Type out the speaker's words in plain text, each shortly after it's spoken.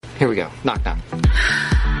Here we go. Knock, knock.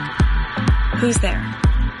 Who's there?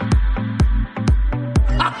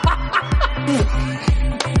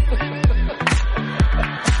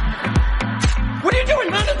 What are you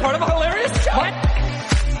doing, man? That's part of a hilarious show. What?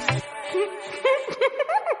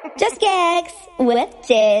 Just Gags with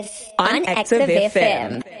Jess on Active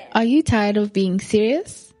FM. Are you tired of being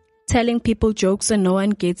serious? Telling people jokes and no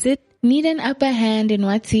one gets it? Need an upper hand in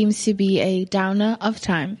what seems to be a downer of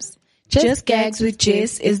times? Just Gags with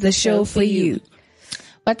Jess is the show for you.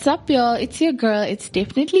 What's up, y'all? It's your girl. It's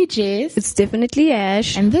definitely Jess. It's definitely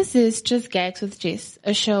Ash. And this is Just Gags with Jess,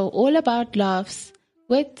 a show all about laughs,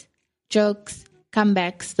 wit, jokes,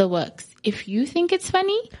 comebacks, the works. If you think it's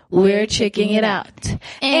funny, we're checking it out.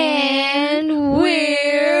 And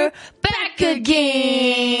we're back again.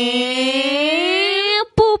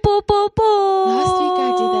 Boo, boo, boo, boo. Last week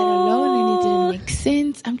I did that alone and it didn't make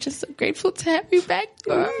sense. I'm just so grateful to have you back,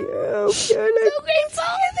 girl. So grateful.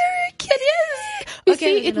 You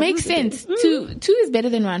see, it makes sense. Two is better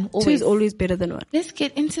than one. Always. Two is always better than one. Let's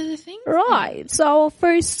get into the thing. Right. So our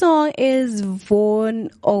first song is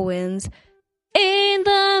Vaughan Owens, In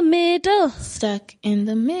the Middle. Stuck in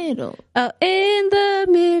the middle. In the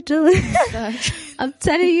middle. I'm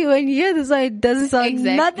telling you, when you hear this song, it doesn't sound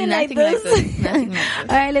nothing like this. Nothing like this.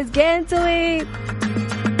 All right, let's get into it.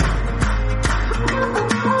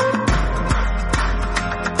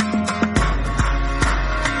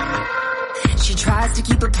 She tries to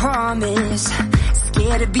keep a promise,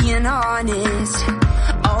 scared of being honest.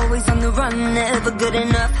 Always on the run, never good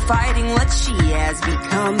enough, fighting what she has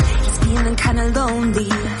become. He's feeling kinda lonely,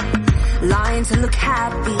 lying to look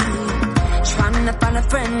happy, trying to find a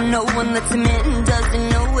friend, no one lets him in, doesn't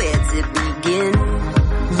know where to begin.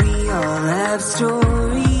 We all have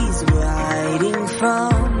stories we're hiding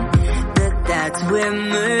from, but that's where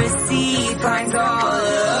mercy finds all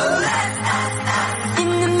of us. In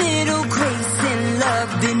the middle, grace and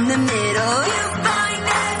love in the middle. You find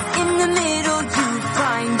us in the middle, you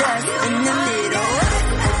find us in the middle.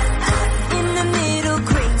 In the middle,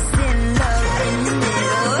 grace and love in the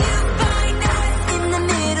middle. You find us in the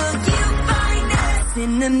middle, you find us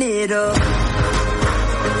in the middle.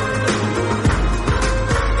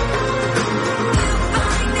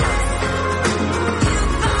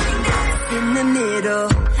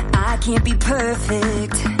 I can't be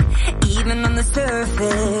perfect, even on the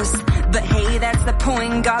surface, but hey, that's the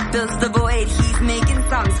point. God fills the void. He's making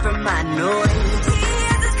songs from my noise. He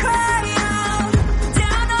hears us cry out,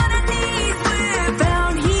 down on our knees we're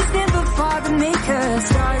bound. He's never far to make us.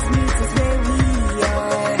 Stars meet us where we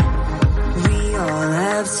are. We all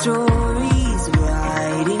have stories we're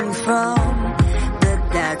hiding from, but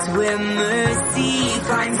that's where mercy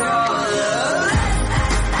finds all of us.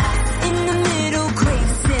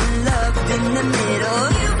 In the middle,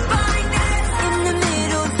 you find us. In the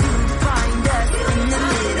middle, you find us. In the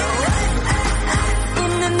middle,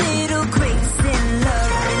 in the middle, grace and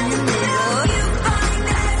love. In the middle, you find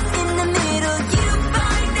us. In the middle, you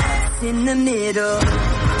find us. In the middle.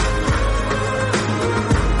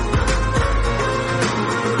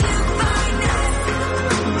 You find us.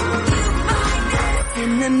 You find us.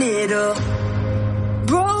 In the middle.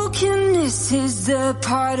 Brokenness is a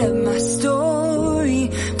part of my story,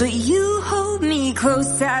 but you hold me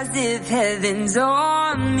close as if heaven's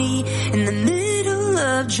on me. In the middle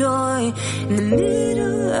of joy, in the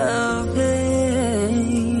middle of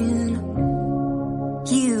pain,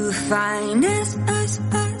 you find us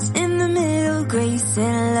in the middle, grace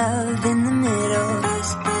and love in the middle.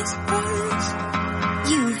 Us.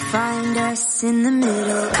 You find us in the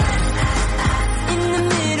middle. In the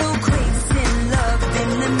middle, grace and love in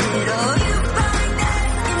the middle. You find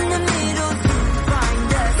us in the middle, you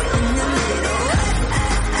find us in the middle.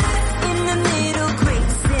 In the middle,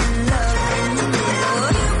 grace and love in the middle.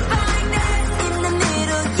 You find us in the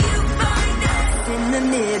middle, you find us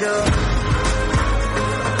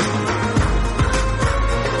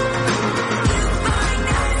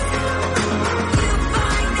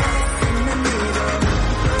in the middle.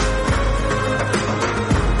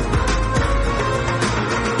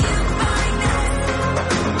 You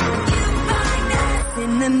find us in the middle.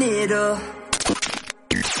 In the middle.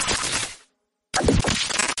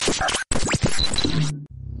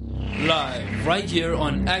 Live right here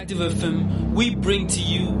on Active FM, we bring to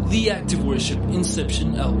you the Active Worship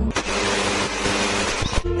Inception album.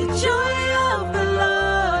 The joy of the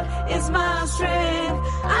Lord is my strength.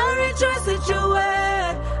 I rejoice at your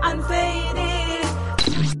word, unfading.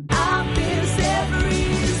 I've been set free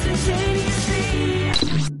instantaneously.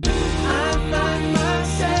 I find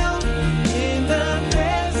myself in the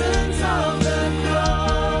presence of the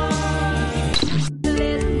cross.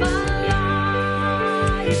 Let my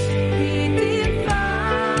life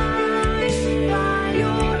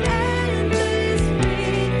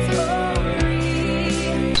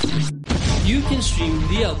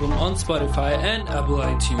album on Spotify and Apple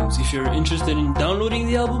iTunes. If you're interested in downloading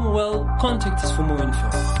the album, well, contact us for more info.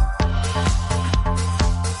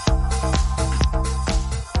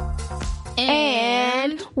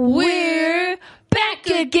 And we're back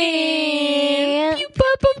again. Pew, pew,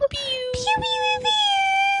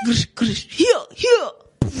 pew, pew.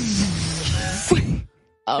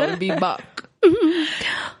 I'll be back. And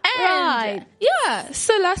Right. yeah,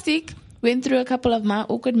 so last week went through a couple of my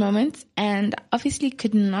awkward moments and obviously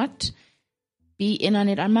could not be in on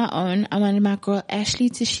it on my own. I wanted my girl Ashley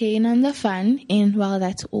to share in on the fun in Well,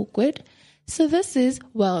 That's Awkward. So this is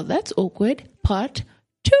Well, That's Awkward Part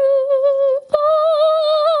 2.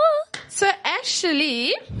 So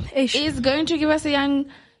Ashley is going to give us a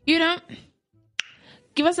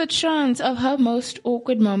give us a chance of her most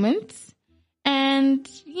awkward moments. And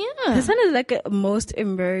yeah, This one is like a most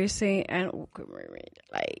embarrassing and awkward moment.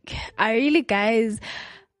 Like, I really, guys,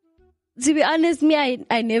 to be honest,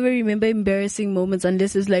 I never remember embarrassing moments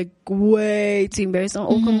unless it's like way too embarrassing.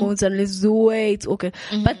 Awkward moments unless it's way too awkward.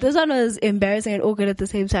 But this one was embarrassing and awkward at the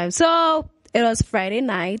same time. So it was Friday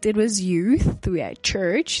night. It was youth. We were at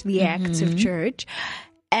church, the active church.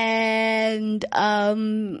 And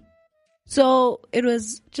so it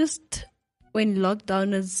was just when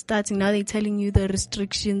lockdown is starting. Now they're telling you the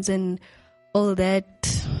restrictions and all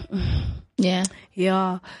that. yeah.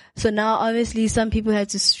 Yeah. So now obviously some people had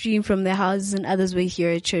to stream from their houses and others were here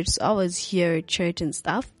at church. So I was here at church and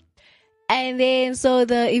stuff. And then so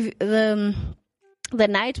the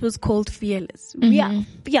night was called Fearless. We are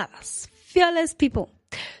fearless people.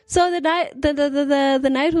 So the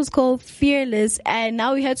night was called Fearless, and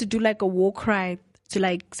now we had to do like a war cry to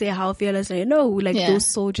like say how fearless, those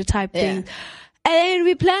soldier type things. And then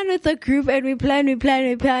we planned with the group and we planned,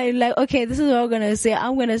 like, okay, this is what we're going to say.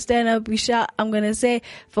 I'm going to stand up, we shout, I'm going to say,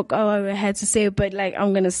 forgot what I had to say, but like,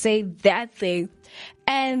 I'm going to say that thing.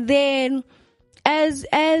 And then as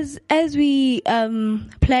we,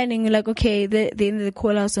 planning, like, okay, then they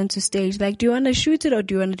call us onto stage, like, do you want to shoot it or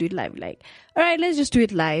do you want to do it live? Like, all right, let's just do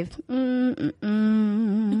it live. You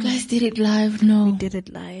guys did it live? No. We did it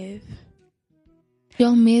live.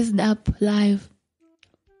 Y'all messed up live.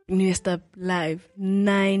 Messed up live.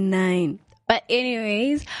 9-9. But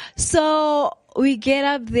anyways, so we get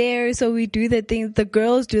up there, so we do the things, the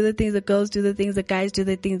girls do the things, the girls do the things, the guys do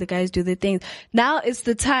the things, the guys do the things. Now it's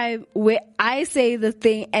the time where I say the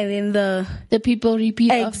thing and then the people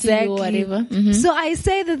repeat after you or whatever. So I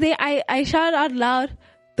say the thing, I shout out loud.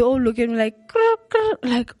 They all look at me like,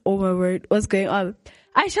 oh my word, what's going on?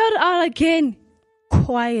 I shout out again,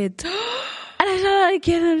 quiet. And I shouted out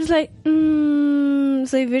again, and I was like,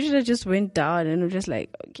 So eventually I just went down and I'm just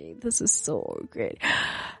like, okay, this is so great.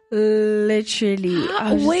 Literally.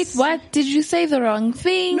 Wait, what? Did you say the wrong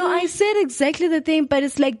thing? No, I said exactly the thing, but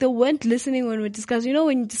it's like they weren't listening when we discuss. You know,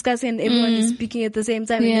 when you discuss and everyone is speaking at the same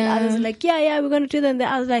time, and then others are like, yeah, we're going to do that. And then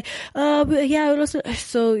I was like, we'll also.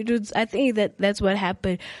 So it was, I think that's what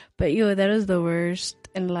happened. But that was the worst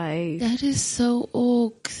in life. That is so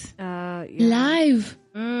awkward. Live.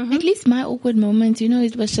 At least my awkward moments,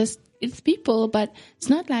 it was just, it's people, but it's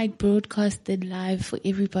not like broadcasted live for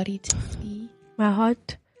everybody to see. My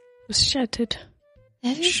heart was shattered.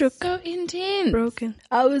 That is so intense. Broken.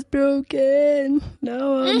 I was broken.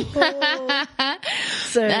 Now I'm whole.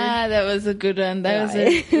 Sorry. That was a good one. That was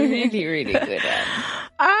a really, really good one.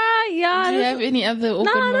 Yeah. Do you have any other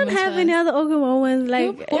awkward moments? No, I don't have any other awkward moments.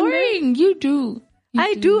 Like, you're boring. You do.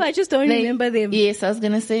 I do. I just don't remember them. Yes, I was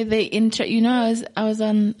gonna say the intro. I was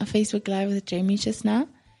on a Facebook Live with Jamie just now,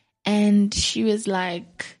 and she was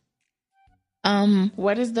like,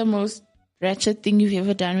 "What is the most ratchet thing you've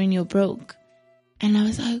ever done when you're broke?" And I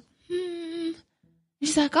was like,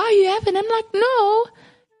 She's like, "Oh, you haven't?" I'm like, "No,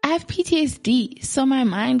 I have PTSD." So my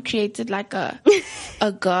mind created like a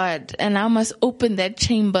god, and I must open that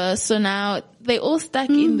chamber. So now they all stuck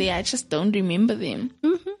in there. I just don't remember them.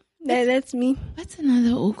 That's me. What's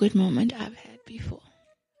another awkward moment I've had before?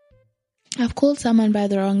 I've called someone by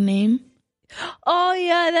the wrong name. Oh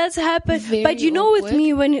yeah, that's happened. Very but awkward. with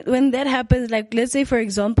me, when that happens, like let's say for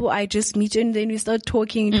example, I just meet you and then we start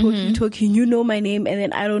talking. You know my name and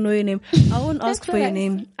then I don't know your name. I won't ask for your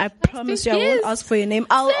name. I promise you, I won't ask for your name.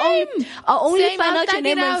 I'll only find out your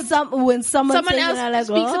name when someone else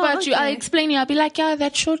speaks about you. I'll explain you. I'll be like, yeah,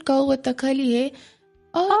 that short girl with the curly hair.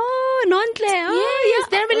 Oh, non-Claire. Yes,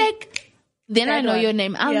 then I'll be like, then I know your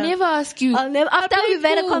name. I'll never ask you. After we've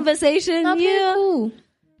had a conversation. Cool.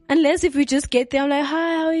 Unless if we just get there, I'm like,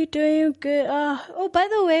 hi, how are you doing? Good. Oh, by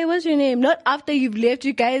the way, what's your name? Not after you've left,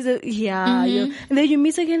 you guys. And then you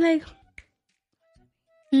meet again, like,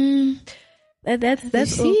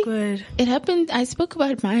 That's awkward. It happened. I spoke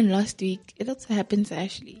about mine last week. It also happens to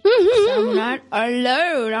Ashley. So I'm not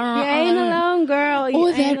alone. You ain't alone, girl. You Or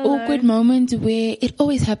ain't that alone. awkward moment where it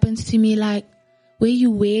always happens to me, like where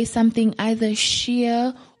you wear something either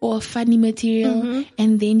sheer or funny material,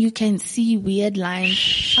 and then you can see weird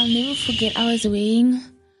lines. I'll never forget. I was wearing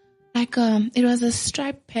like it was a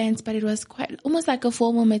striped pants, but it was quite almost like a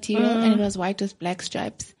formal material, and it was white with black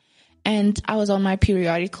stripes. And I was on my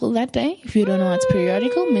periodical that day. If you don't know what's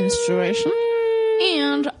periodical, menstruation.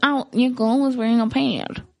 And your girl was wearing a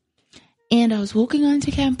pant. And I was walking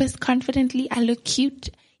onto campus confidently. I look cute,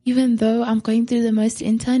 even though I'm going through the most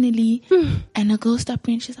internally. And a girl stopped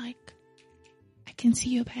me and she's like, I can see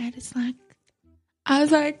your pad. It's like, I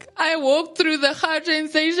was like, I walked through the Gautrain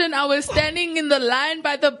station. I was standing in the line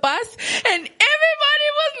by the bus and everybody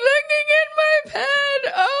was looking at my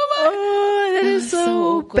pad. Oh, that is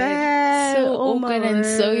so awkward. bad. So Oh, my awkward and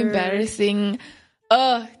so word. embarrassing.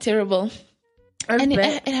 Oh, terrible. And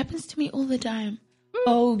bad. it happens to me all the time.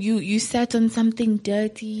 Oh, you sat on something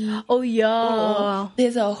dirty. Oh, yeah. Oh,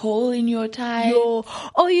 there's a hole in your tie. Yo.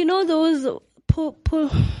 Oh, you know those pull.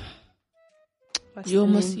 What's You the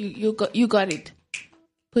almost name? you got it.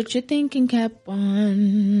 Put your thinking cap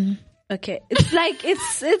on. Okay. It's like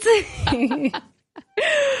it's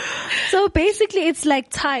so basically it's like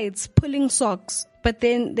tights, pulling socks, but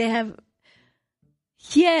then they have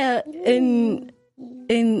here in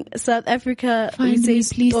South Africa we Find say me,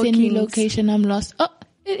 please send me stockings. location. I'm lost. Oh,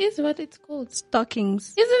 it is what it's called.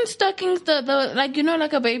 Stockings. Isn't stockings the like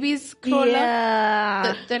like a baby's crawler?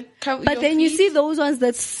 Yeah. That cover But your then you feet? see those ones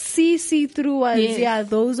that see through ones. Yes. Yeah,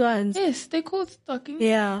 those ones. Yes, they're called stockings.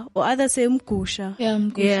 Yeah. Or others say mkusha. Yeah,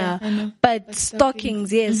 mkusha, Yeah. I know. But But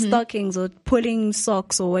stockings, yes, stockings or pulling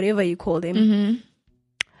socks or whatever you call them. Mm-hmm.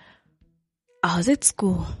 I was at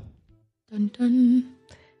school. Dun dun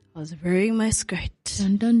I was wearing my skirt.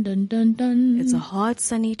 dun dun dun dun dun. It's a hot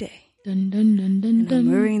sunny day. Dun dun dun dun And dun.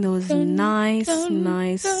 I'm wearing those dun, nice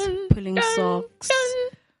dun, pulling dun, socks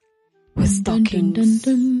dun, with dun, dun, stockings.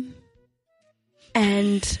 dun, dun.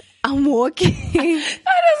 And I'm walking.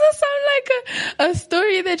 That doesn't sound like a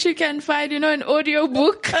story that you can find, an audio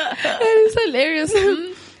book. That is hilarious.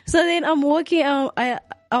 So then I'm walking. I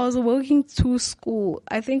was walking to school.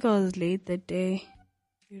 I think I was late that day.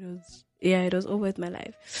 It was over with my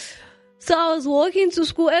life. So I was walking to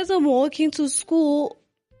school. As I'm walking to school,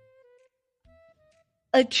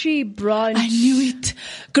 a tree branch. I knew it.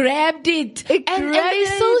 Grabbed it. And they're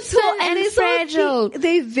so small and they're so fragile. thin.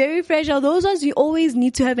 They're very fragile. Those ones you always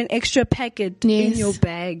need to have an extra packet in Yes. your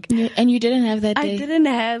bag. Yeah, and you didn't have that I day. didn't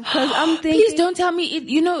have because I'm thinking. Please don't tell me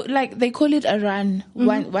it. Like they call it a run.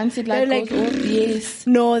 Once it They're goes like- off. Yes.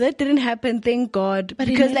 No, that didn't happen. Thank God. But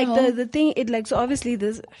it because made a like hole. the thing, so obviously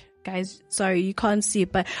this, guys, sorry, you can't see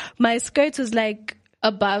it, but my skirt was like,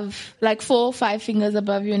 Above, like 4 or 5 fingers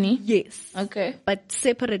above your knee. yes, Okay. but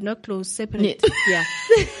separate, not close, separate. Yeah.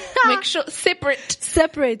 Yeah. Make sure separate.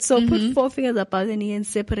 Separate. So put 4 fingers above the knee and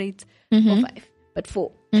separate 4, 5, but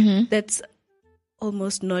 4. That's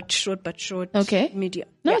almost not short, but short. Okay. Medium.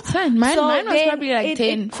 No, Yeah. it's fine. Mine was then probably like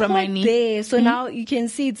 10 from my caught knee. There. So now you can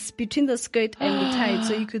see it's between the skirt and the tight.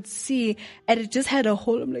 So you could see, and it just had a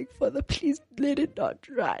hole. I'm like, Father, please let it not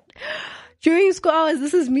run. During school hours,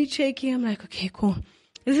 this is me checking. I'm like, okay, cool.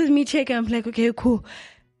 This is me checking. I'm like, okay, cool.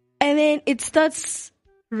 And then it starts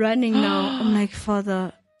running now. I'm like,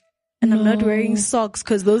 Father. And I'm not wearing socks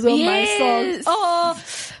because those are my Yes. socks.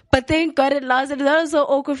 Oh, but thank God it lasted. That was so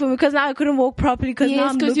awkward for me because now I couldn't walk properly because now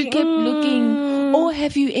Yes, I'm because looking. you kept looking. Or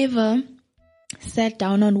have you ever sat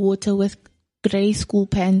down on water with grey school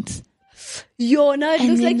pants? Yo, no, it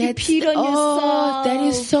looks then like you that's- peed on yourself. That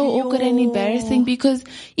is so awkward and Yo. embarrassing because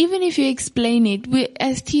even if you explain it,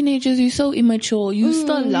 as teenagers, you're so immature. You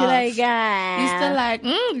still You're laugh. like, You're still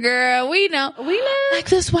like, girl, we know. We know. Like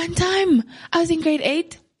this one time, I was in grade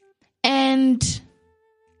 8 and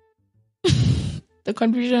the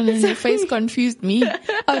confusion in your face confused me.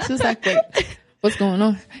 I was just like, wait, what's going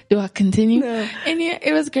on? Do I continue? No. And yeah,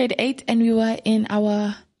 it was grade 8 and we were in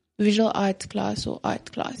our visual art class or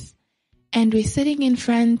art class. And we're sitting in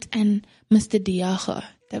front and Mr. Diaga,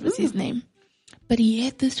 that was his name. But he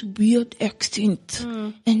had this weird accent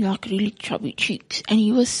and like really chubby cheeks. And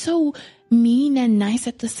he was so mean and nice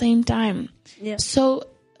at the same time. Yeah. So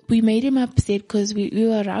we made him upset because we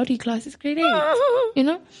were rowdy classes, grade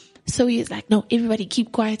 8, So he's like, no, everybody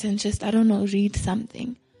keep quiet and just, I don't know, read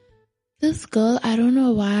something. This girl, I don't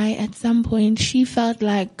know why, at some point she felt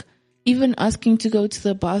like even asking to go to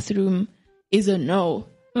the bathroom is a no.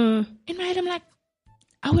 In my head, I'm like,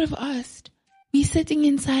 I would have asked. We're sitting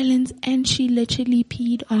in silence and she literally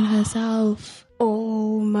peed on herself. Oh.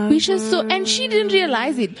 Oh my Which is so, and she didn't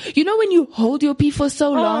realize it. You know, when you hold your pee for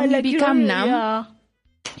so long, you become numb. Yeah.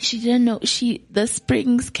 She didn't know. The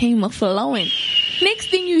springs came flowing. Next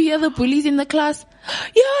thing you hear the bullies in the class,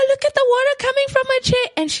 yo, look at the water coming from her chair.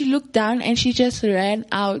 And she looked down and she just ran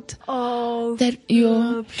out. Oh, can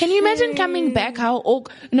you imagine coming back?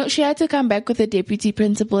 She had to come back with the deputy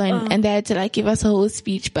principal and they had to like give us a whole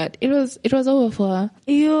speech, but it was over for her.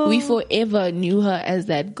 Yo. We forever knew her as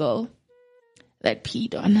that girl that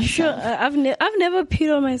peed on herself. Sure, I've never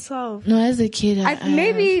peed on myself. No, as a kid,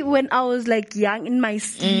 maybe when I was like young in my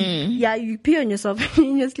sleep. Yeah, you pee on yourself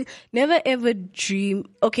in your sleep. Never ever dream.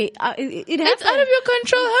 Okay, it it's out of your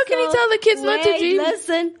control. How can you tell the kids not to dream?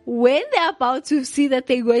 Listen, when they're about to see that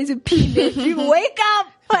they're going to pee in their dream, wake up,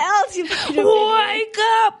 or else you wake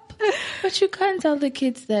up. But you can't tell the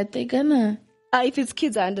kids that. They're gonna. If it's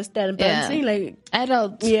kids, I understand. But I'm saying like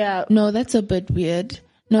adults. Yeah. No, that's a bit weird.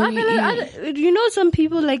 No, you know, some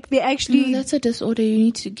people like they actually. No, that's a disorder. You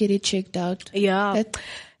need to get it checked out. Yeah.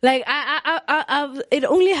 Like I it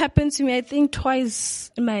only happened to me, I think, twice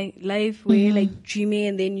in my life where like dreaming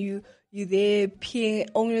and then you there peeing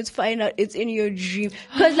only to find out it's in your dream.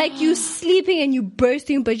 Cause like you sleeping and you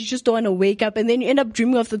bursting, but you just don't want to wake up, and then you end up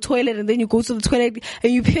dreaming of the toilet, and then you go to the toilet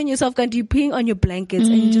and you pee on yourself and you peeing on your blankets,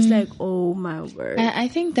 and you're just like, oh my word. I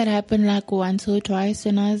think that happened like once or twice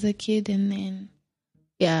when I was a kid, and then.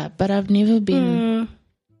 Yeah, but I've never been.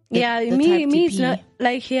 Me, it's not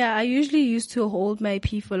like I usually used to hold my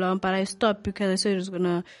pee for long, but I stopped because I said it was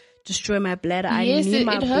gonna destroy my bladder. Yes, it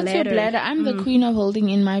hurts your bladder. I'm the queen of holding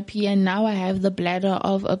in my pee, and now I have the bladder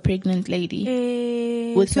of a pregnant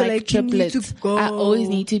lady with so like triplets. I always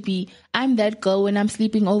need to pee. I'm that girl when I'm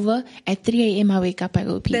sleeping over. At 3 a.m. I wake up, I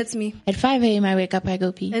go pee. That's me. At 5 a.m. I wake up, I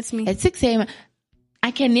go pee. That's me. At 6 a.m. I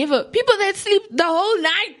can never. People that sleep the whole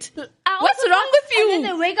night. What's wrong with you? And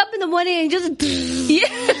then they wake up in the morning and just. Yeah.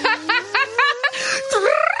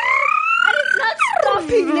 And it's not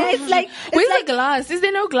stopping. It's like. Where's the glass? Is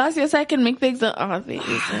there no glass? Yes, I can make things. There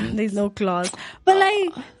isn't. There's no glass. But like,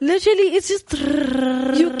 literally, it's just.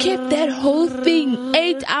 You kept that whole thing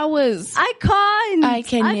 8 hours. I can't. I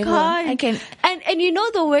can't. And you know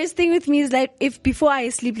the worst thing with me is like, if before I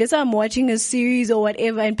sleep, let's say I'm watching a series or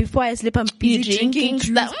whatever, and before I sleep I'm busy drinking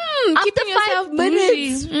juice. After 5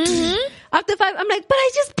 minutes. After 5, I'm like, but I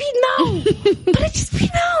just peed now.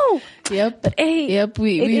 Yep. But hey, yep.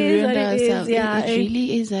 We ruined ourselves. Yeah, it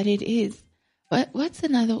really is what it is. What's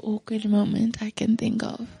another awkward moment I can think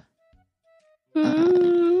of?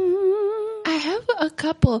 I have a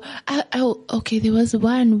couple. Okay, there was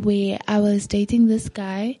one where I was dating this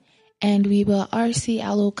guy, and we were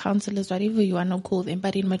RCL or counselors, whatever you want to call them,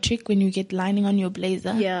 but in matric, when you get lining on your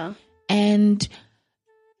blazer. Yeah. And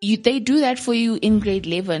they do that for you in grade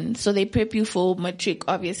 11. So they prep you for matric,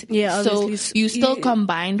 obviously. Yeah, obviously. So you still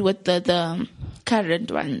combined with the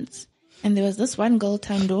current ones. And there was this one girl,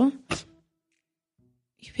 Tando.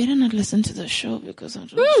 You better not listen to the show because I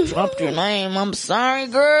just dropped your name. I'm sorry,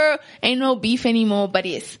 girl. Ain't no beef anymore, but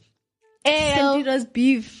yes. And it was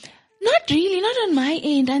beef. Not really, not on my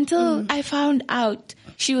end, until I found out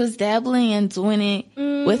she was dabbling and doing it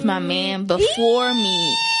with my man before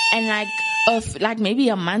me. And like maybe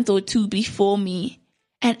a month or two before me.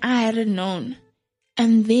 And I hadn't known.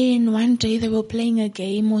 And then one day they were playing a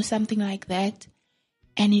game or something like that.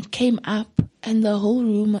 And it came up and the whole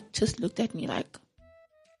room just looked at me like,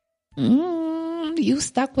 you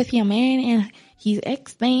stuck with your man and his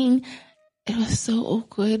ex thing. It was so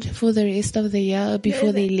awkward for the rest of the year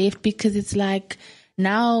before they left, because it's like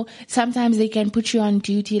now sometimes they can put you on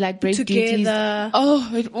duty, like break duties.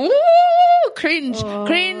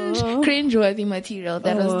 Cringe-worthy material.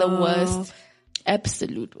 That was the worst.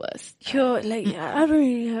 Absolute worst. Sure, like I don't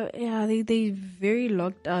really they very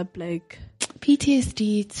locked up, like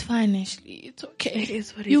PTSD. It's fine, Ashley. It's okay. It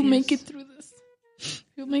is what it You'll is. make it through this.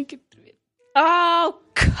 You'll make it through it. Oh,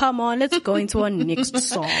 come on. Let's go into our next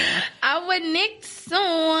song. Our next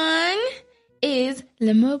song is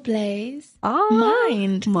Limo Blaze.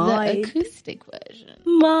 Mind. The acoustic version.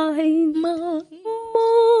 Mine.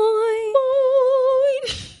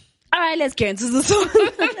 All right, let's get into the song.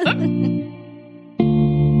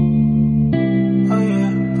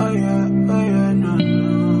 Oh yeah, no.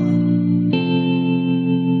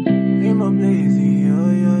 Limo Blaze,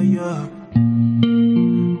 yeah.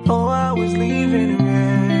 Oh, I was leaving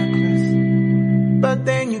reckless, but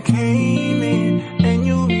then you came in and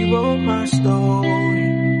you rewrote my story.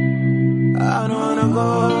 I don't wanna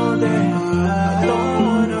go there. I don't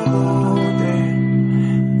wanna go there.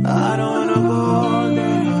 I don't wanna go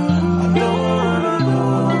there. I don't wanna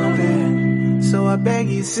go there. So I beg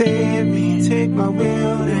you, save me. Take my will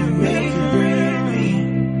and make it break me.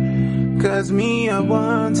 'Cause me, I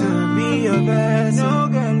want to be your best. No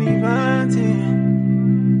girl, levanting.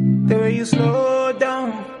 The way you slow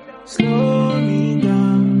me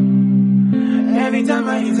down. Anytime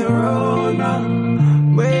I hit the road now,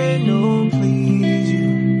 where no please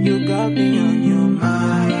you got me on your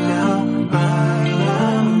mind now, mind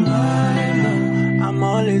now, mind now. I'm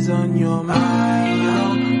always on your mind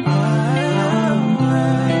now, mind now,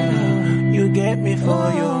 mind now. You get me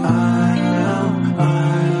for your mind now,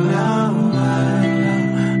 mind now,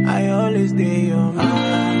 mind now. I always stay your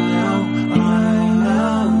mind now, mind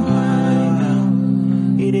now, mind now.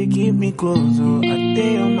 They keep me close, oh, I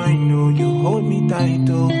stay on my know, you hold me tight,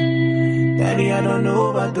 oh. Daddy, I don't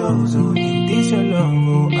know about those, oh, in this your love,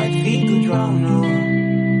 oh, I feel to drown, oh.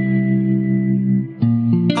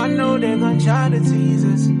 I know they're gonna try to tease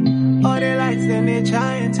us, all the lights, then they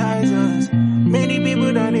try and ties us. Many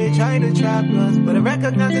people done, they try to trap us, but I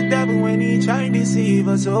recognize the devil when he try to deceive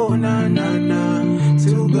us, oh, nah, nah, nah,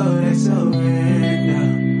 to God I surrender.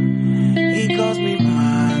 He calls me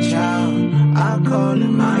my child, I call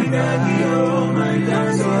him my daddy, oh my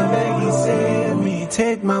God. So I beg you, save me,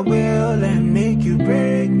 take my will and make you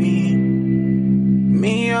break me.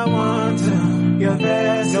 Me, I want to, your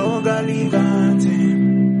best, no God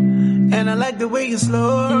levanting. And I like the way you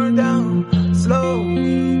slow me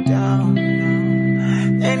down.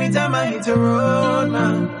 Anytime I hit the road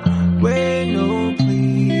now, where no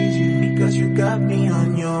please you, because you got me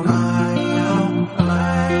on your mind now,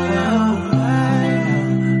 mind now.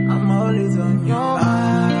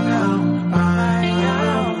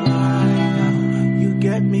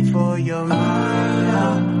 For your mind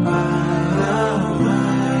now, mind now,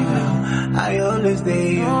 mind now. I always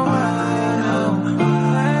stay your mind now,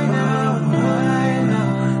 mind now, mind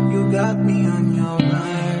now. You got me on your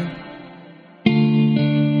mind.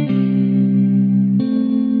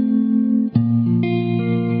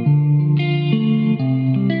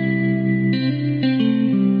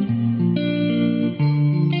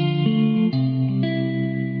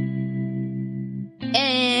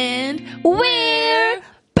 And we're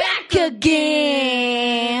back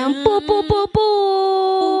again. Boo, boo, boo, boo.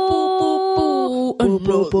 Boo,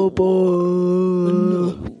 boo, boo,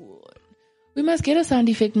 boo. We must get a sound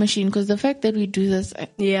effect machine because the fact that we do this.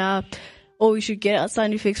 Yeah. Or we should get our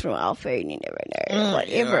sound effects from our phone. You never know.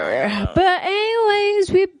 Whatever. Yeah. But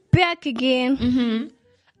anyways, we're back again. Mm-hmm.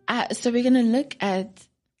 So we're going to look at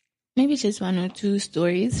maybe just one or two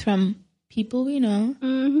stories from people we know.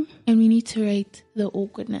 Mm-hmm. And we need to rate the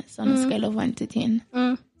awkwardness on a scale of 1 to 10.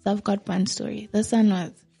 So I've got one story. This one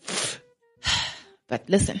was... But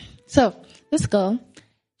listen. So this girl,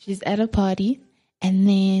 she's at a party. And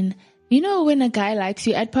then, you know, when a guy likes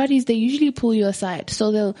you at parties, they usually pull you aside.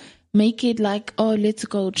 So they'll make it like, oh, let's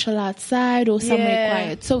go chill outside or somewhere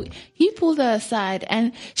quiet. So he pulled her aside,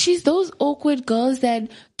 and she's those awkward girls that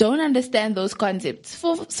don't understand those concepts.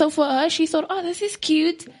 So for her, she thought, oh, this is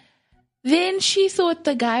cute. Then she thought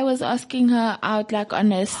the guy was asking her out like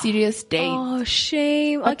on a serious date. Oh,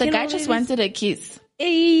 shame. But the guy just wanted a kiss.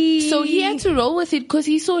 Ay. So he had to roll with it because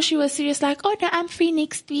he saw she was serious, like, oh no, I'm free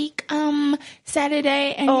next week,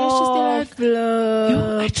 Saturday. And he was just like,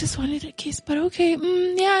 yo, I just wanted a kiss, but okay,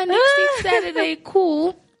 yeah, next week Saturday,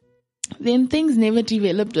 cool. Then things never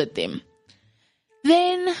developed with them.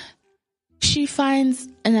 Then she finds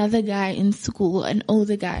another guy in school, an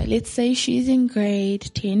older guy. Let's say she's in grade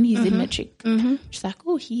 10, he's in matric. She's like,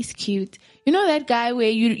 oh, he's cute. You know that guy where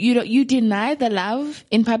you deny the love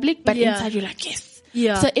in public, but inside you're like, yes.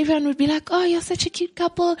 Yeah. So everyone would be like, oh, you're such a cute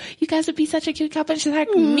couple. You guys would be such a cute couple. And she's like,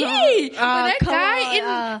 me? But that guy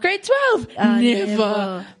in grade 12?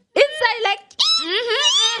 Never. Inside like,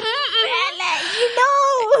 you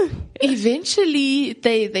know. Eventually,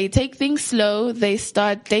 they take things slow. They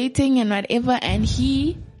start dating and whatever. And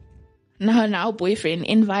he, her now boyfriend,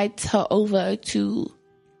 invites her over to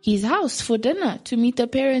his house for dinner to meet the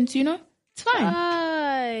parents, you know. It's fine.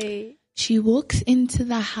 Hi. She walks into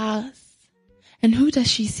the house. And who does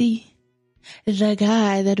she see? The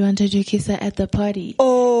guy that wanted to kiss her at the party.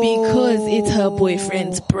 Oh. Because it's her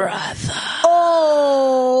boyfriend's brother.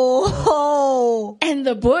 Oh. And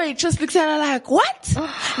the boy just looks at her like, what?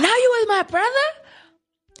 Now you with my brother?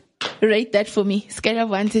 Rate that for me. Scale of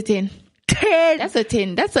 1 to 10. 10. That's a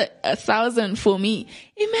 10. That's a 1,000 for me.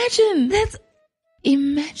 Imagine.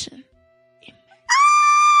 Imagine.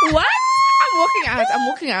 What? I'm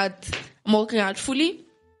walking out fully.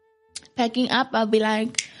 Packing up, I'll be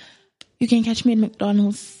like, you can catch me at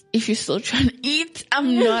McDonald's if you're still trying to eat.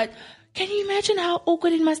 I'm not. Can you imagine how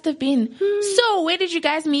awkward it must have been? So, where did you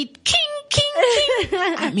guys meet? King.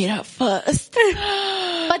 I met her first.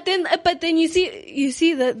 But then you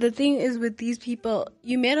see the thing is with these people,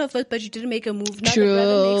 you met her first, but you didn't make a move. Now True. the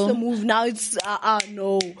brother makes the move. Now it's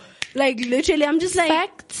no. Like literally, I'm just like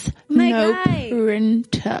Facts, my no guy.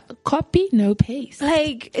 printer. Copy, no paste.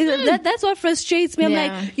 Like that's what frustrates me. I'm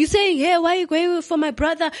Yeah. like, you saying, "Hey, why are you going for my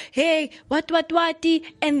brother? Hey, what,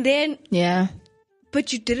 and then, Yeah.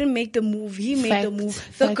 but you didn't make the move. He made the Facts. move.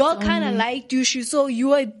 The Facts girl kind of only. liked you. So you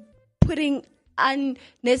were putting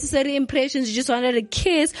unnecessary impressions. You just wanted a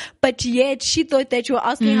kiss, but yet she thought that you were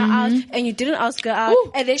asking her out, and you didn't ask her out,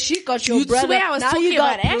 and then she got your You brother. swear I was now talking you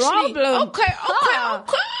got about Ashley. problem. Okay.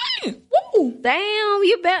 Woo. Damn,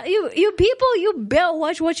 you people, you better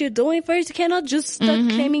watch what you're doing first. You cannot just start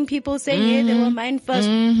claiming people saying, yeah, they were mine first.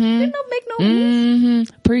 You did not make no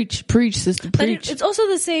move. Preach, sister, But preach. it's also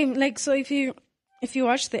the same. Like, so if you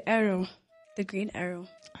watch The Arrow, the Green Arrow,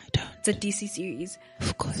 I don't. it's a DC series.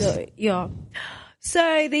 Of course. So, yeah.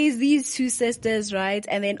 So there's these two sisters, right?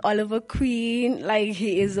 And then Oliver Queen, like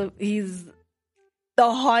he's the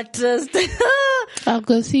hottest. I'll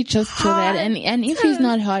go see just for that. And if he's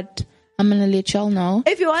not hot, I'm gonna let y'all know.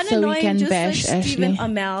 If you want to so know we him, can just bash search Stephen Ashley.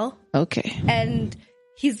 Amell Okay. and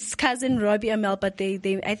his cousin Robbie Amell, but they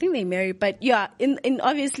I think they married. But yeah, in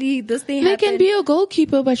obviously this thing They happened. can be a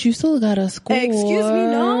goalkeeper, but you still gotta score. Excuse me,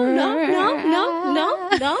 no.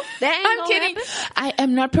 That ain't I'm gonna kidding. happen. I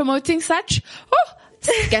am not promoting such. Oh,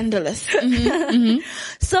 scandalous.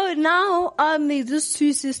 So now, there's these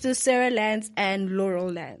two sisters, Sarah Lance and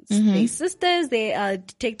Laurel Lance. They're sisters. They are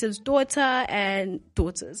detective's daughter and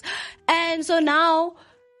daughters. And so now,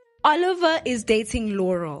 Oliver is dating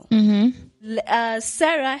Laurel.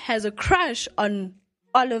 Sarah has a crush on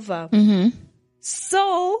Oliver.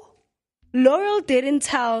 So, Laurel didn't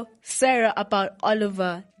tell Sarah about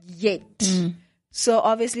Oliver yet. So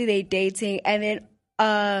obviously they're dating, and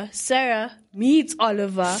then Sarah meets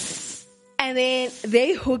Oliver, and then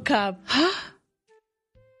they hook up.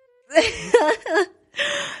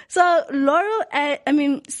 So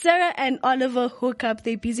Sarah and Oliver hook up.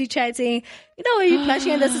 They're busy chatting. You know, when you're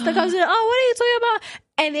blushing and the sister comes in, oh, what are you talking about?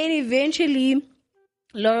 And then eventually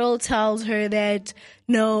Laurel tells her that,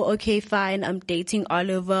 no, okay, fine, I'm dating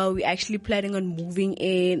Oliver. We're actually planning on moving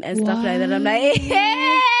in and stuff like that. I'm like,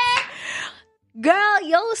 hey, girl,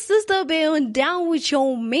 your sister been down with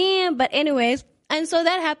your man. But anyways, and so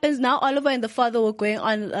that happens. Now Oliver and the father were going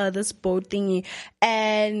on this boat thingy,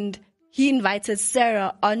 and he invited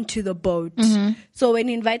Sarah onto the boat. So when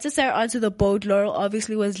he invited Sarah onto the boat, Laurel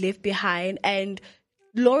obviously was left behind, and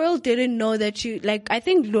Laurel didn't know that I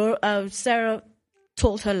think Sarah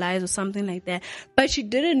told her lies or something like that, but she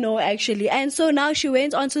didn't know actually. And so now she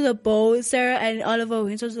went onto the boat. Sarah and Oliver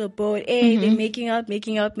went onto the boat. Hey, they're making out,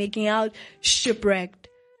 shipwrecked.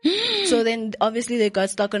 So then obviously they got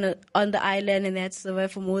stuck on the island, and they had to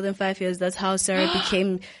survive for more than 5 years. That's how Sarah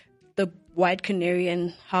became the White Canary,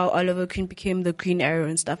 and how Oliver Queen became the Green Arrow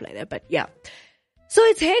and stuff like that. But yeah, so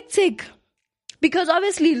it's hectic. Because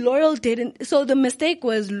obviously Laurel didn't, so the mistake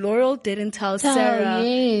was Laurel didn't tell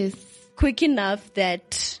Sarah quick enough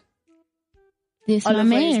that this Oliver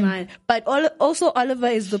my is man. mine. But also Oliver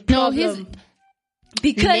is the problem.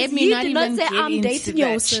 Because Let me he not did even not say, get I'm into dating your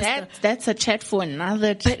that sister. chat. That's a chat for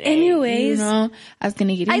another day. But anyways, you know, I was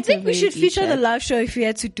gonna get into I think we should feature the chat. live show if we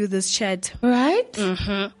had to do this chat. Right?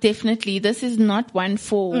 Definitely. This is not one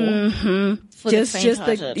for the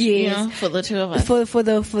faint-hearted, you know, for the two of us.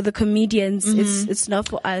 For the comedians, it's not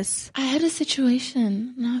for us. I had a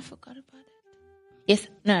situation. No, I forgot about it. Yes,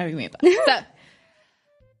 no, I remember.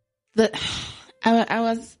 So,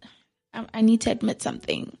 I need to admit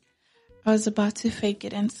something. I was about to fake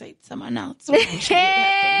it and say it someone else. What actually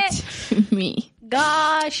happened to me?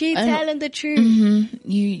 Gosh, she's telling the truth.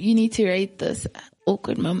 You need to rate this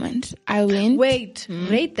awkward moment. I went. Wait,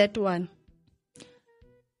 rate that one.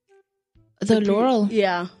 The Laurel.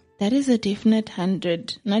 Yeah. That is a definite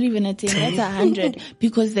 100. Not even a 10. That's 100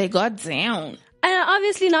 because they got down. And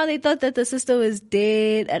obviously now they thought that the sister was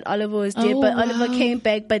dead and Oliver was dead, but Oliver came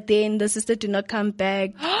back, but then the sister did not come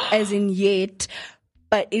back as in yet.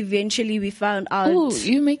 But eventually we found out. Oh,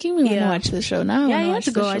 you're making me want to watch the show now. Yeah, you have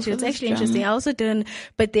to go watch it. It's actually interesting. I also didn't,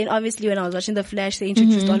 but then obviously when I was watching The Flash, they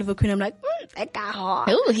introduced Oliver Queen. I'm like, that guy hot.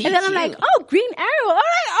 Oh, and then I'm like, oh, Green Arrow. All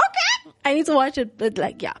right, okay. I need to watch it, but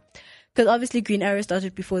like, yeah. Because obviously Green Arrow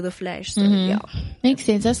started before The Flash, so yeah. Makes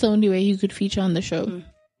sense. That's the only way you could feature on the show.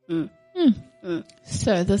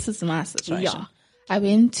 So this is my situation. Yeah. I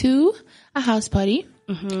went to a house party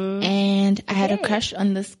and I had a crush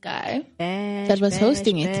on this guy that was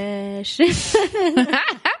hosting it.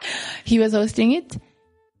 He was hosting it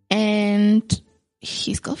and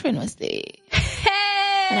his girlfriend was there.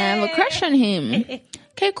 And I have a crush on him.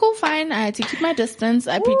 Okay, cool, fine. I had to keep my distance.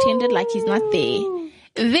 I pretended like he's not there.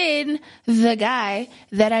 Then the guy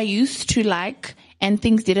that I used to like and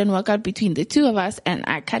things didn't work out between the two of us and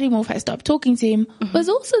I cut him off, I stopped talking to him, was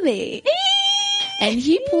also there. And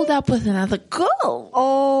he pulled up with another girl.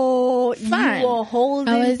 Oh, fine. You were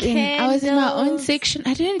holding I was in my own section.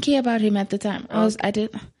 I didn't care about him at the time.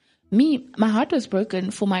 My heart was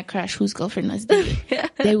broken for my crush whose girlfriend was there.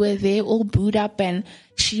 They were there all booed up and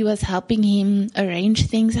she was helping him arrange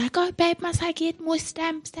things. Like, oh, babe, must I get more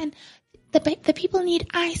stamps? And the people need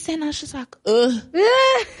ice. And I was just like, ugh.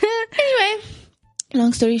 Anyway,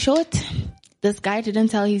 long story short, this guy didn't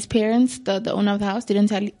tell his parents, the owner of the house didn't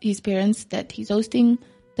tell his parents that he's hosting.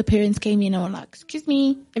 The parents came in and were like, excuse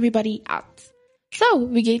me, everybody out. So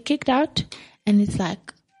we get kicked out and it's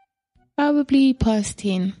like probably past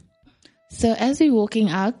 10. So as we're walking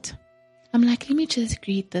out, I'm like, let me just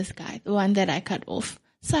greet this guy, the one that I cut off.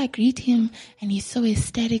 So I greet him and he's so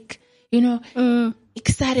ecstatic,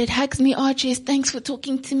 excited, hugs me. Oh, Jess, thanks for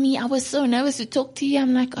talking to me. I was so nervous to talk to you.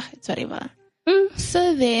 I'm like, oh, it's whatever.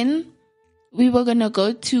 So then we were going to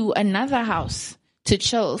go to another house to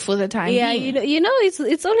chill for the time being. Yeah,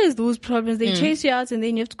 it's always those problems. They chase you out and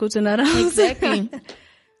then you have to go to another house. Exactly.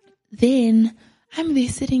 Then I'm there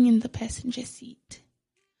sitting in the passenger seat,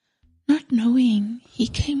 not knowing he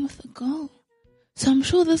came with a girl. So I'm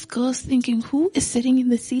sure this girl's thinking, who is sitting in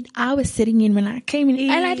the seat I was sitting in when I came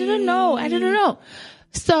in? And I didn't know.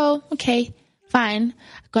 So, okay, fine.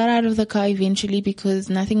 I got out of the car eventually because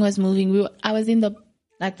nothing was moving. I was in the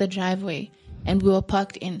driveway and we were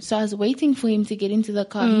parked in. So I was waiting for him to get into the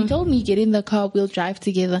car. He told me, get in the car, we'll drive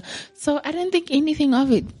together. So I didn't think anything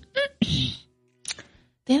of it.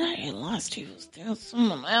 Then I realized he was there with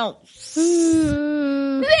someone else.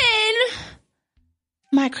 Then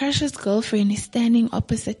my crush's girlfriend is standing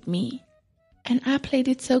opposite me. And I played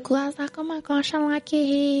it so cool. I was like, oh my gosh, I like your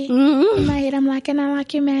hair. In my head, I'm like, and I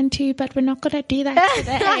like your man too, but we're not going to do that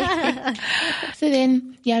today. So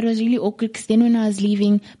then, it was really awkward because then when I was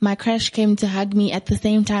leaving, my crush came to hug me at the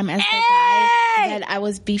same time as the guy that I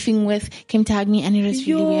was beefing with came to hug me, and it was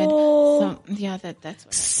really weird. So, yeah, that's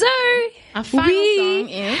what. So,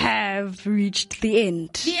 we have reached the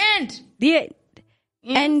end. The end. Yes.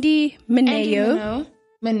 Andy Mineo.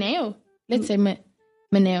 Mineo. Let's say Mineo.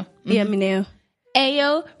 Mm-hmm. Yeah, Mineo.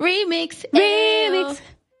 Ayo remix.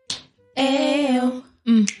 Ayo.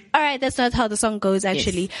 All right, that's not how the song goes,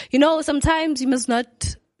 actually. Yes. Sometimes you must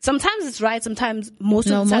not... Sometimes it's right, sometimes most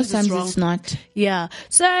of the times it's wrong. It's not. Yeah.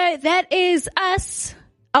 So that is us.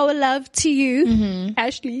 Our love to you,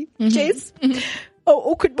 Ashley, Jess.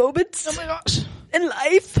 Oh, awkward moments. Oh my gosh. In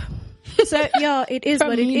life. So, yeah, it is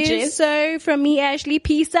what it is. Jess. So, from me, Ashley,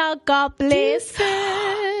 peace out. God bless.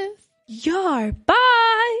 Bye.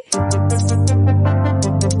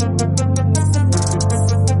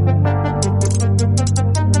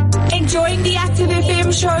 Enjoying the Active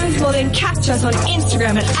FM shows? Well, then catch us on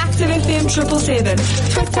Instagram at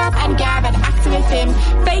ActiveFM777, Twitter and Gab at ActiveFM,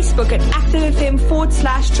 Facebook at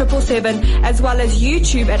ActiveFM/777, as well as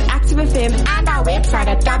YouTube at ActiveFM and our website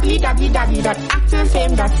at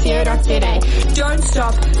www.activefm.co.za. Don't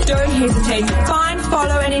stop, don't hesitate. Find,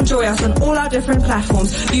 follow and enjoy us on all our different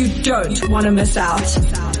platforms. You don't want to miss out.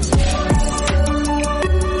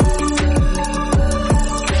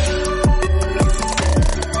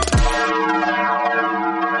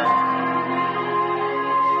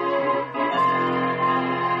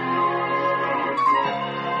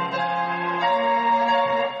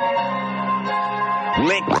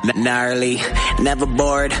 Gnarly, never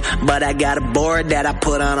bored, but I got a board that I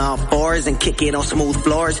put on all fours and kick it on smooth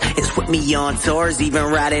floors. It's with me on tours, even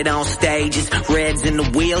ride it on stages. Reds in the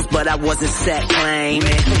wheels, but I wasn't set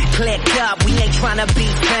claiming. Click up, we ain't trying to be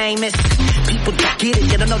famous. People don't get it,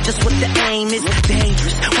 they don't know just what the aim is.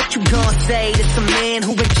 Dangerous, what you gonna say to some men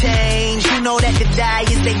who been changed? You know that to die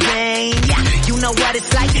is their game. Yeah, you know what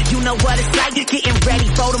it's like, getting ready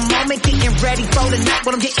for the moment, getting ready for the night.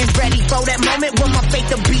 But I'm getting ready for that moment when my faith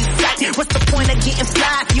will be sight. What's the point of getting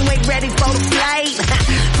fly if you ain't ready for the flight?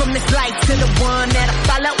 From this life to the one that I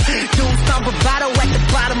follow, dudes on bravado at the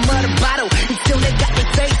bottom of the bottle. Until they got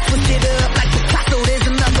their face twisted up like Picasso. There's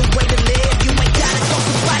another way to live, you ain't gotta go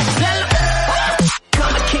to fight.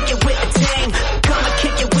 Come and kick it with the team. Come and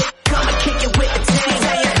kick it with the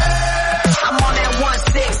team. I'm on that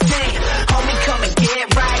 116. Homie, come and get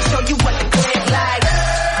right. Show you what the clip like.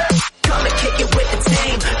 Come and kick it with the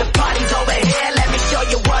team. The party's over here. Let me show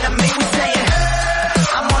you what I mean. We saying,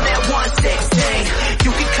 I'm on that 116.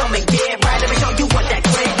 You can come and get right. Let me show you what that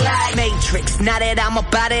clip like. Matrix. Now that I'm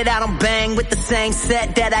about it, I don't bang with the same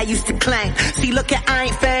set that I used to claim. See, look at, I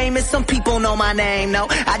ain't famous. Some people know my name, no.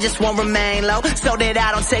 I just won't remain low, so that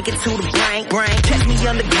I don't take it to the brain. Catch me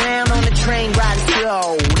underground on the train riding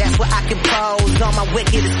slow. That's where I can pose on my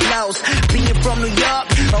wickedest flows. Being from New York,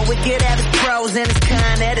 oh, wicked at its pros, and it's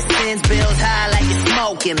kind that it sends bills high like it's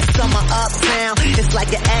smoking. Summer uptown, it's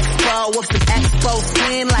like an expo with some expo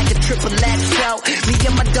skin like a Triple X show. Me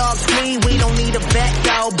and my dogs clean, we don't need a vet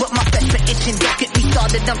though, but my fetch for itching, don't get me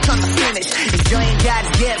started, I'm trying to finish. Enjoying God's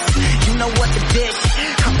gifts, you know what the dish.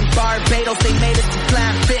 I'm in Barbados, they made us some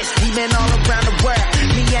flying fish. We been all around the world,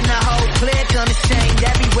 me and the whole